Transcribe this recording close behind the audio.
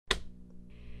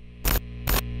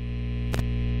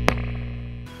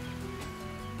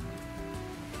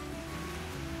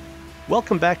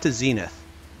Welcome back to Zenith.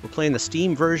 We're playing the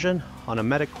Steam version on a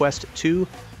MetaQuest 2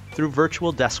 through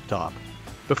Virtual Desktop.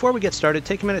 Before we get started,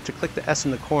 take a minute to click the S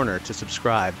in the corner to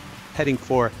subscribe. Heading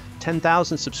for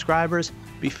 10,000 subscribers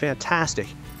would be fantastic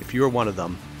if you're one of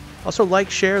them. Also like,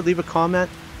 share, leave a comment.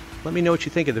 Let me know what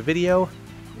you think of the video,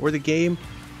 or the game,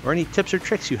 or any tips or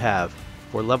tricks you have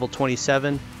for level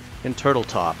 27 in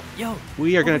Turtletop.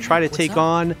 We are going to try to take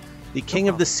on the King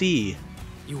of the Sea.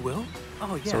 You will?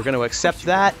 Oh yeah. So we're going to accept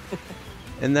that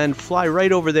and then fly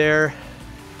right over there.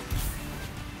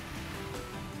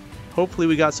 Hopefully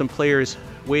we got some players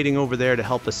waiting over there to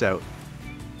help us out.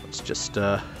 Let's just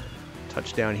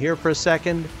touch down here for a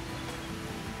second.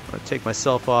 I'm going to take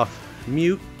myself off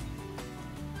mute.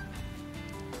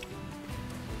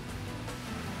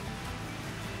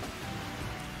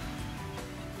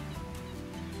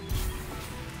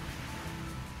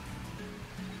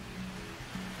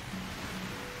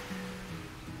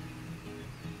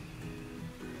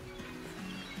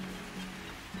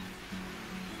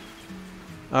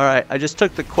 Alright, I just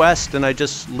took the quest and I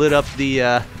just lit up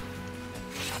the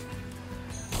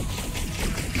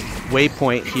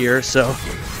waypoint here, so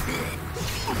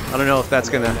I don't know if that's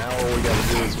gonna... Now all we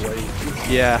gotta do is wait.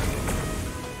 Yeah.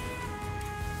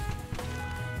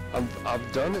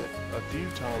 I've done it a few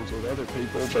times with other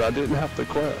people, but I didn't have the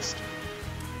quest.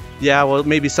 Yeah, well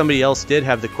maybe somebody else did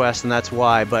have the quest and that's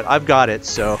why, but I've got it,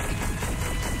 so...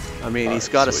 I mean, he's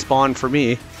got a spawn for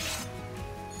me.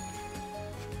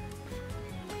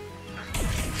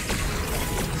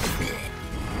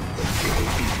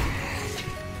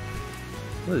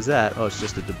 What is that? Oh, it's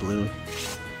just a doubloon.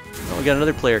 Oh, we got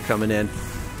another player coming in.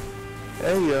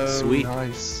 Hey yo, sweet.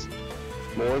 Nice.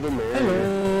 More than merrier.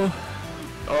 Hello.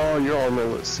 Oh, your armor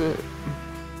looks sick.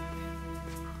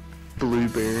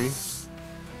 Blueberry.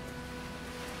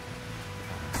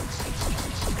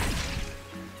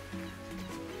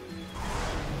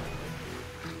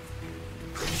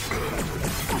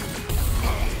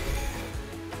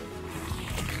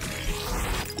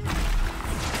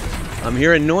 I'm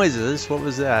hearing noises. What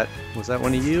was that? Was that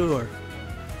one of you, or?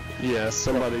 Yeah,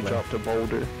 somebody dropped a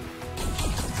boulder.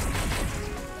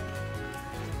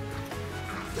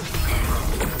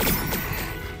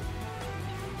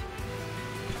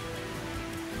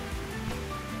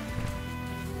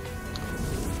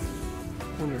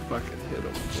 Wonder if I can hit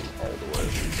him from all the way.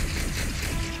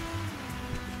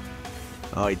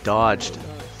 Oh, he dodged.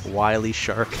 Wily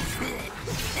shark.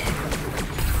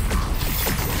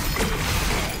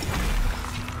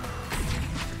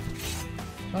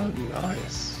 Oh,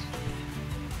 nice.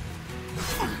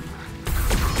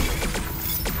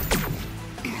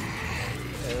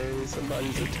 Hey,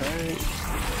 somebody's a tank.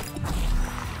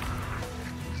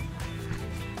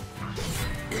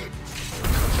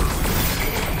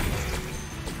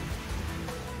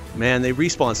 Man, they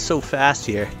respawn so fast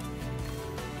here.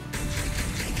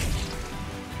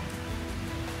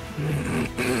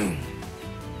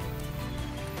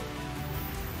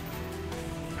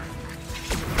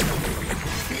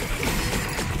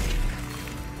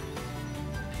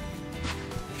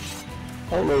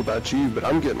 I don't know about you, but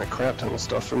I'm getting a crap ton of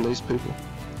stuff from these people.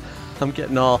 I'm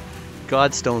getting all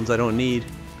godstones I don't need.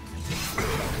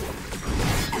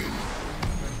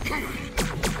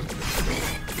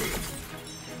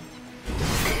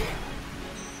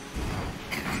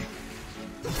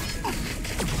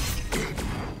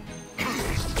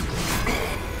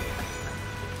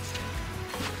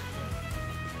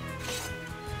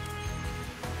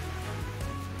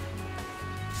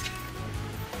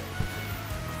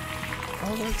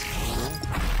 Oh, that's cool.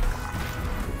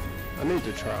 I need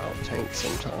to try out tank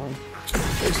sometime.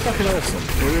 It's fucking awesome.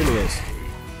 It really is.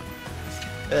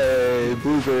 Hey,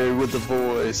 Blueberry with the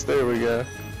voice. There we go.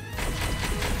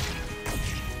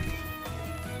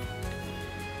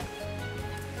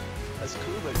 That's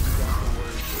cool that you got the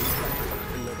words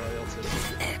and nobody else has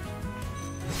it.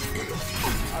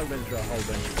 I went through a whole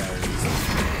bunch of berries.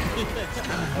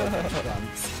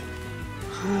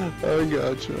 I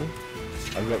gotcha.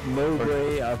 I've got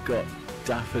mulberry, I've got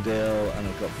daffodil, and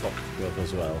I've got foxglove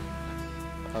as well.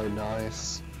 Oh,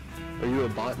 nice. Are you a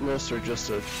botanist or just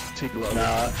a tea lover?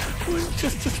 Nah,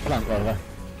 just a plant lover.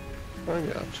 I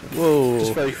gotcha. Whoa.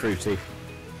 Just very fruity.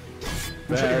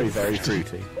 Very, very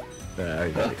fruity.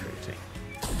 Very, very fruity.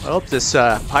 I hope this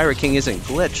Pirate King isn't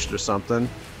glitched or something.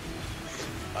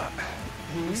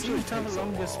 He You usually seem to have takes a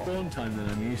longer while. spawn time than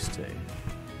I'm used to.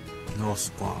 No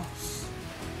spawns.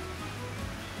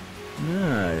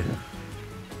 No.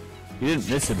 You didn't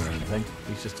miss him or anything.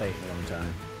 He's just taking a long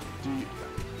time.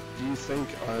 Do you think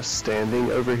us standing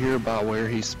over here by where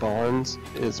he spawns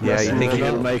is Yeah, you messing think him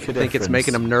it'll up? make a Think it's difference.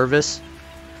 making him nervous?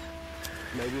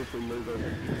 Maybe if we move over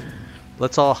here.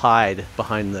 Let's all hide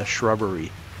behind the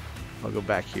shrubbery. I'll go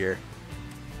back here.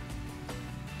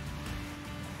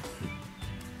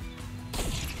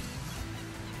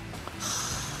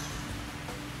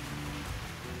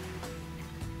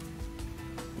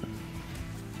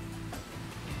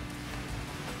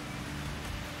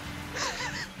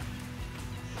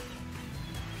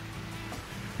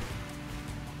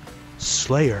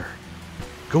 Slayer,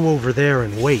 go over there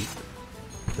and wait.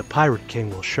 The Pirate King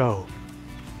will show.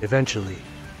 Eventually.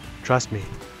 Trust me.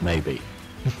 Maybe.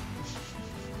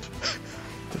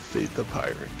 Defeat the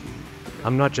Pirate King.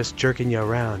 I'm not just jerking you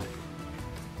around.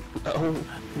 Oh,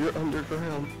 you're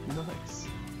underground.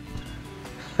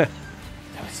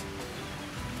 Nice.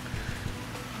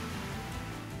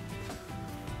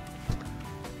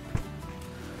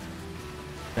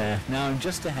 There. Now I'm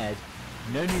just ahead.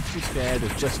 No need to be scared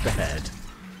of just ahead.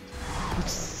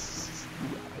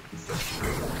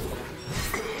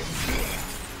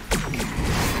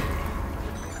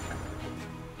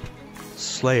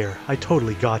 Slayer, I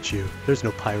totally got you. There's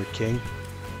no Pirate King.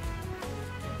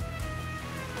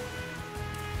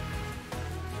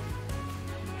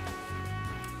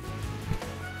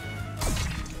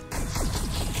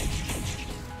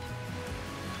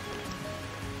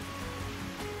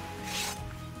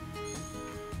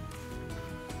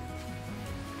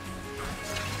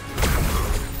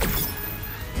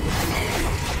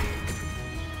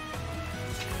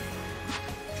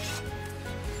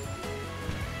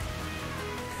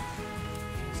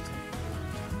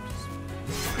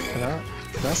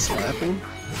 Can I slap him?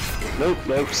 Nope,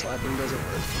 slapping doesn't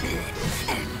work.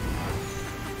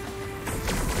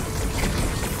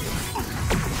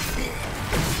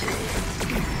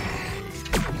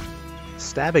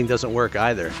 Stabbing doesn't work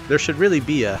either. There should really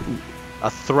be a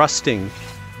thrusting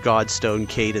Godstone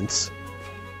cadence.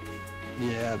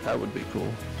 Yeah, that would be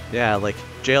cool. Yeah, like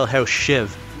Jailhouse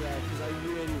Shiv. Yeah, because I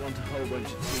really want a whole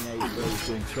bunch of teenage girls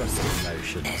doing thrusting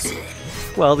motions.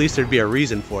 Well, at least there'd be a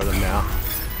reason for them now.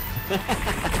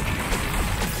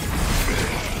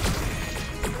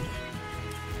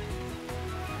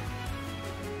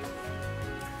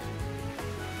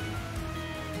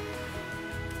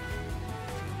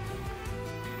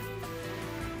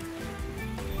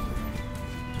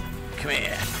 Come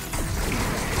here.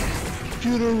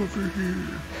 Get over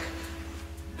here.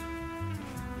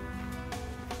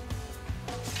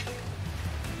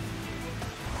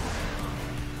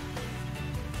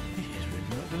 He's really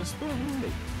not gonna spawn,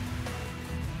 really.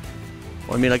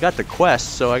 Well, I mean, I got the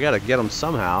quest, so I gotta get them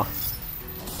somehow.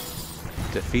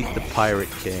 Defeat the Pirate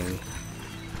King.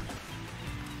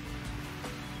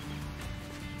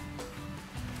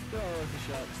 Oh, the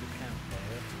sharks that camp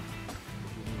there.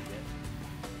 If you need it.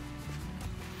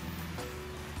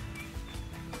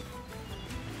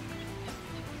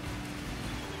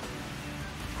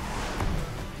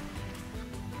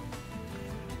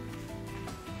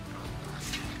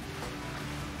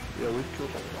 Yeah, we've killed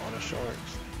a lot of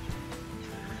sharks.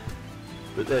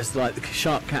 But there's like the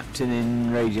Shark Captain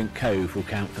in Radiant Cove will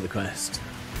count for the quest.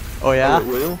 Oh yeah? Oh, it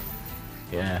will?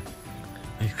 Yeah.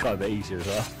 He's quite a bit easier as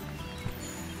well.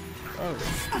 Oh.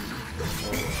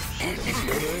 Shit, let's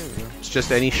go there. It's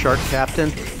just any shark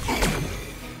captain?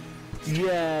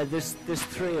 Yeah, there's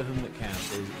three of them that count.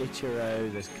 There's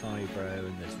Ichiro, there's Kybro,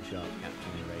 and there's the Shark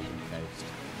Captain in Radiant Coast.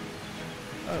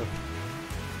 Oh.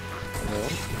 Well,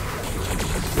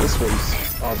 this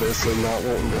one's obviously not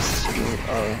wanting to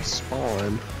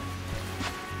spawn.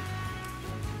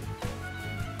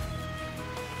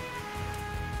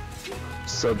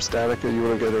 Substatica, you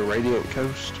want to go to Radiant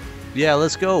Coast? Yeah,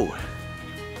 let's go.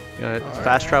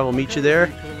 Fast travel meet you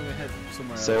there?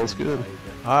 Sounds good.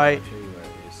 Alright.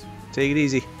 Take it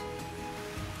easy.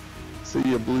 See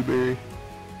ya, Blueberry.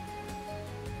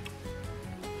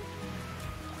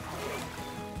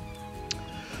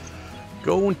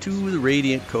 Going to the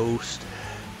Radiant Coast.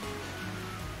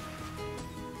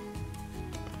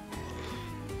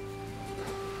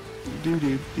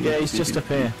 Yeah, he's just up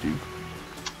here.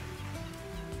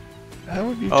 How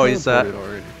have you Oh, he's teleported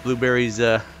already? Blueberry's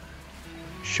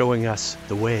showing us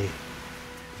the way.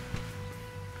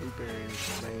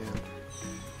 Blueberry's man.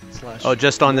 Slash Oh,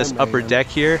 just on this man. upper deck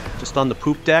here? Just on the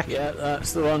poop deck? Yeah,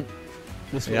 that's the one.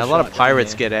 This Yeah, a one's lot of Shark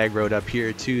pirates down get aggroed up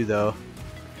here too, though.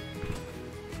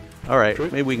 Alright, True.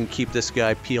 maybe we can keep this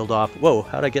guy peeled off. Whoa,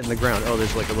 how'd I get in the ground? Oh,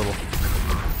 there's like a little... here.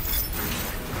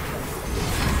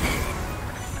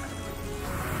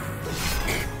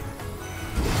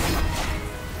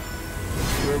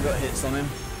 We all got hits on him.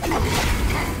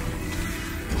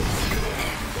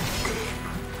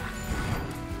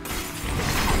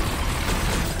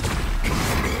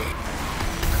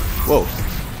 Whoa.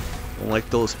 Don't like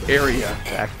those area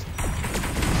effect.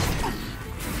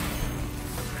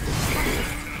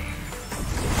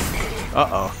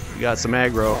 Uh-oh, we got some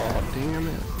aggro. Oh, damn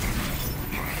it.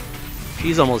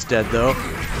 She's almost dead, though.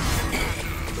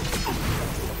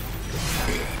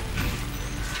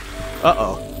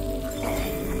 Uh-oh.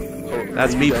 Oh,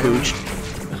 That's are me you down? pooched.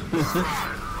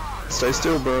 Stay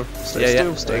still, bro. Stay Yeah, still.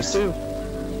 yeah, Stay thanks. still.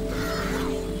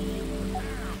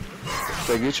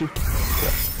 Did I get you?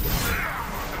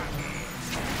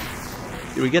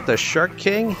 Did we get the Shark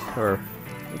King? Or,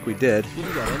 I think we did. Did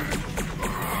you get him?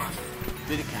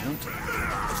 Did it count?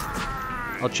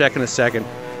 I'll check in a second.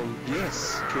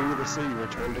 Yes. King of the Sea,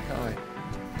 return to Kai.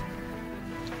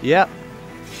 Yep.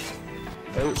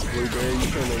 Thanks, Blueberry. You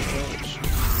turned in clutch.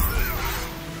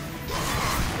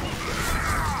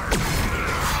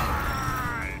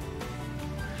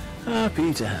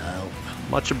 Happy to help.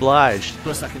 Much obliged.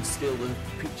 Plus I can steal the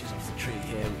peaches off the tree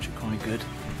here, which are quite good.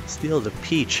 Steal the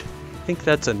peach. I think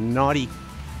that's a naughty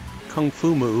kung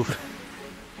fu move.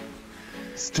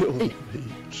 Still on the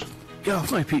beach. Get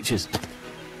off my peaches!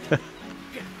 Get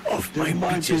off my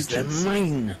peaches, they're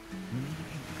mine!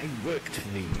 I worked for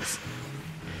these.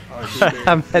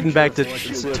 I'm heading back to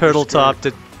Turtletop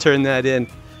to turn that in.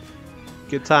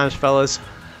 Good times, fellas.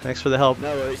 Thanks for the help.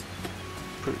 No worries.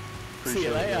 See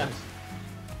you later.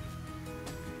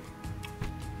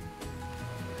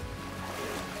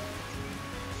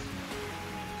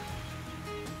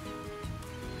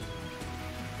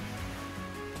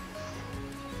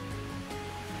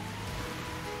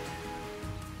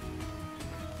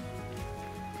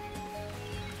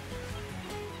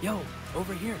 Yo,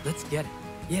 over here, let's get it.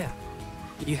 Yeah.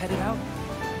 You headed out?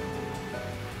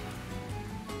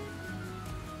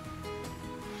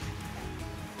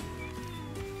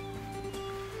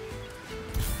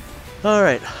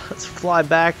 Alright, let's fly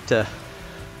back to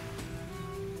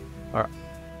our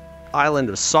island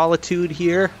of solitude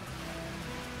here.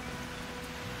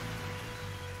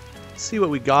 Let's see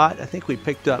what we got. I think we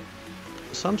picked up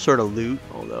some sort of loot,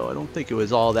 although I don't think it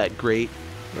was all that great.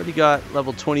 Already got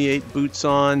level 28 boots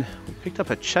on. We picked up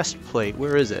a chest plate.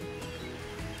 Where is it?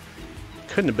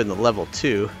 Couldn't have been the level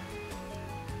 2.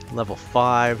 Level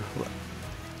 5.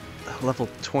 Level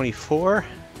 24?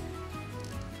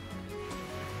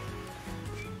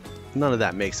 None of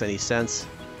that makes any sense.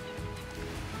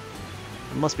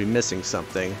 I must be missing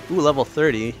something. Ooh, level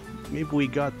 30. Maybe we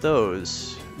got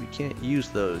those. We can't use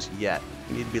those yet.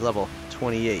 We need to be level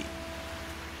 28.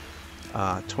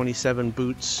 27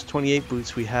 boots, 28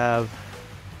 boots we have.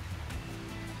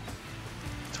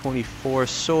 24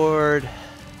 sword.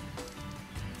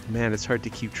 Man, it's hard to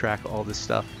keep track of all this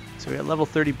stuff. So we got level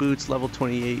 30 boots, level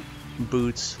 28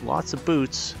 boots, lots of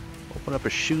boots. Open up a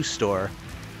shoe store.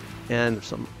 And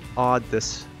some odd,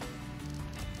 this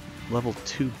level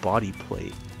 2 body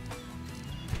plate.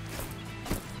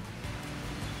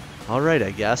 Alright,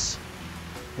 I guess.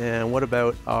 And what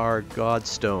about our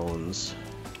godstones?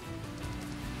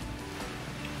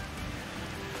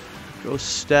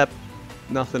 Ghost step,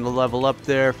 nothing to level up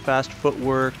there. Fast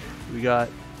footwork, we got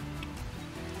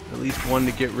at least one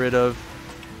to get rid of.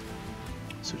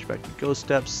 Switch back to ghost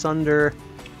step. Sunder,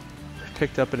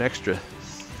 picked up an extra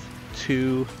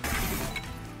 2.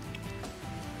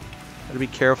 Gotta be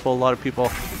careful, a lot of people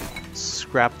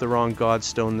scrap the wrong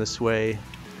godstone this way.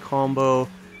 Combo,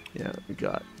 yeah, we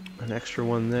got an extra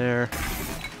one there.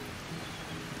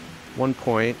 1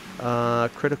 point.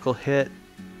 Critical hit.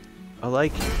 I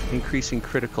like increasing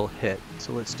critical hit,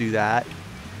 so let's do that.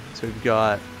 So we've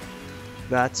got,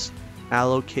 that's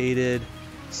allocated.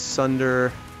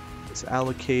 Sunder is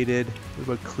allocated. What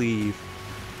about cleave?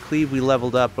 Cleave we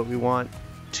leveled up, but we want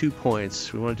 2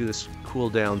 points. We want to do this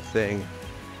cooldown thing.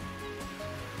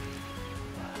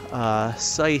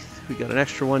 Scythe, we got an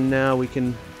extra one now. We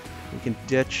can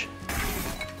ditch.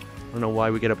 I don't know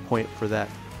why we get a point for that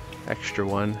extra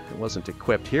one. It wasn't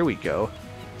equipped. Here we go.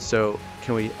 So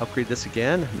can we upgrade this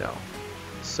again? No.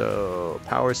 So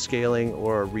power scaling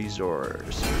or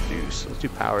resource reduce. Let's do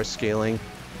power scaling.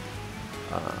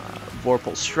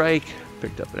 Vorpal strike.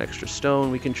 Picked up an extra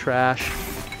stone we can trash.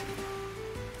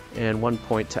 And 1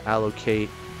 point to allocate.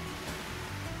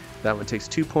 That one takes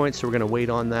 2 points, so we're going to wait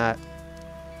on that.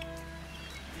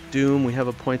 Doom, we have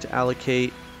a point to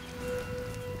allocate.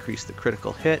 Increase the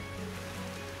critical hit.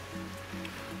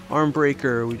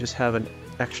 Armbreaker, we just have an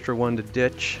extra one to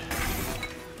ditch.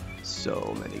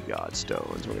 So many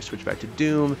godstones. We're going to switch back to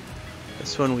Doom.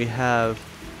 This one we have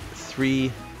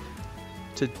 3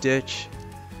 to ditch.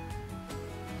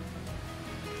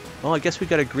 Oh, I guess we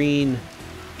got a green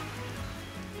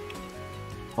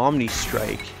Omni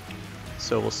Strike.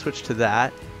 So we'll switch to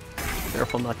that.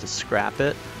 Careful not to scrap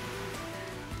it.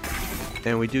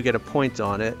 And we do get a point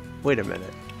on it. Wait a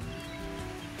minute.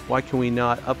 Why can we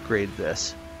not upgrade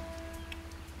this?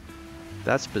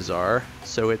 That's bizarre.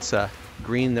 So it's a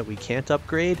green that we can't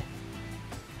upgrade?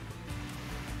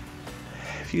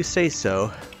 If you say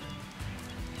so.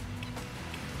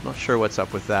 Not sure what's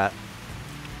up with that.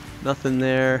 Nothing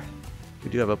there. We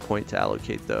do have a point to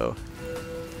allocate though.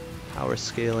 Power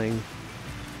scaling.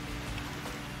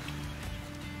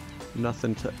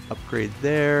 Nothing to upgrade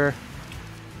there.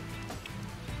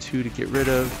 2 to get rid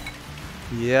of.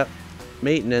 Yep.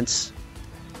 Maintenance.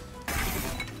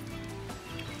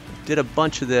 Did a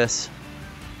bunch of this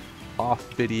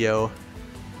off video.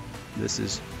 This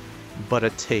is but a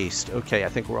taste. Okay, I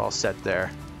think we're all set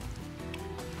there.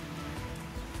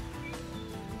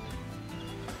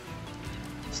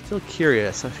 Still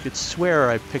curious. I could swear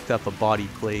I picked up a body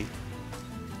plate.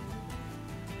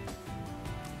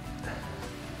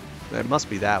 It must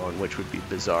be that one, which would be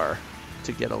bizarre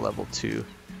to get a level 2.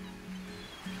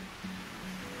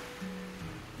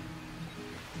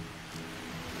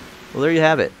 Well, there you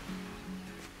have it.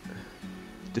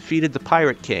 Defeated the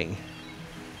Pirate King.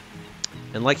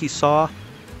 And like you saw,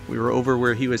 we were over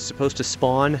where he was supposed to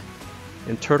spawn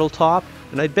in Turtletop.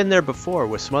 And I'd been there before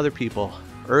with some other people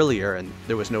earlier and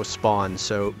there was no spawn.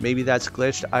 So maybe that's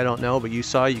glitched, I don't know. But you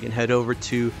saw you can head over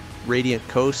to Radiant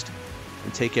Coast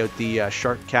and take out the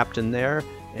Shark Captain there.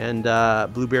 And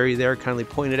Blueberry there kindly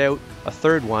pointed out a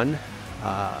third one,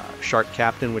 Shark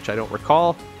Captain, which I don't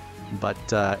recall. But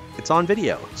it's on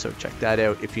video, so check that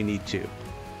out if you need to.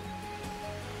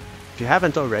 If you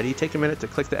haven't already, take a minute to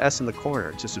click the S in the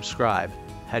corner to subscribe.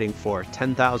 Heading for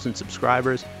 10,000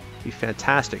 subscribers. It'd be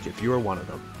fantastic if you're one of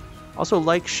them. Also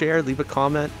like, share, leave a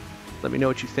comment. Let me know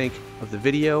what you think of the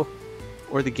video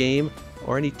or the game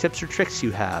or any tips or tricks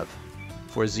you have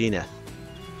for Zenith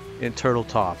in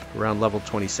Turtletop around level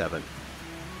 27.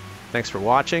 Thanks for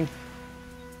watching,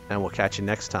 and we'll catch you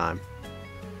next time.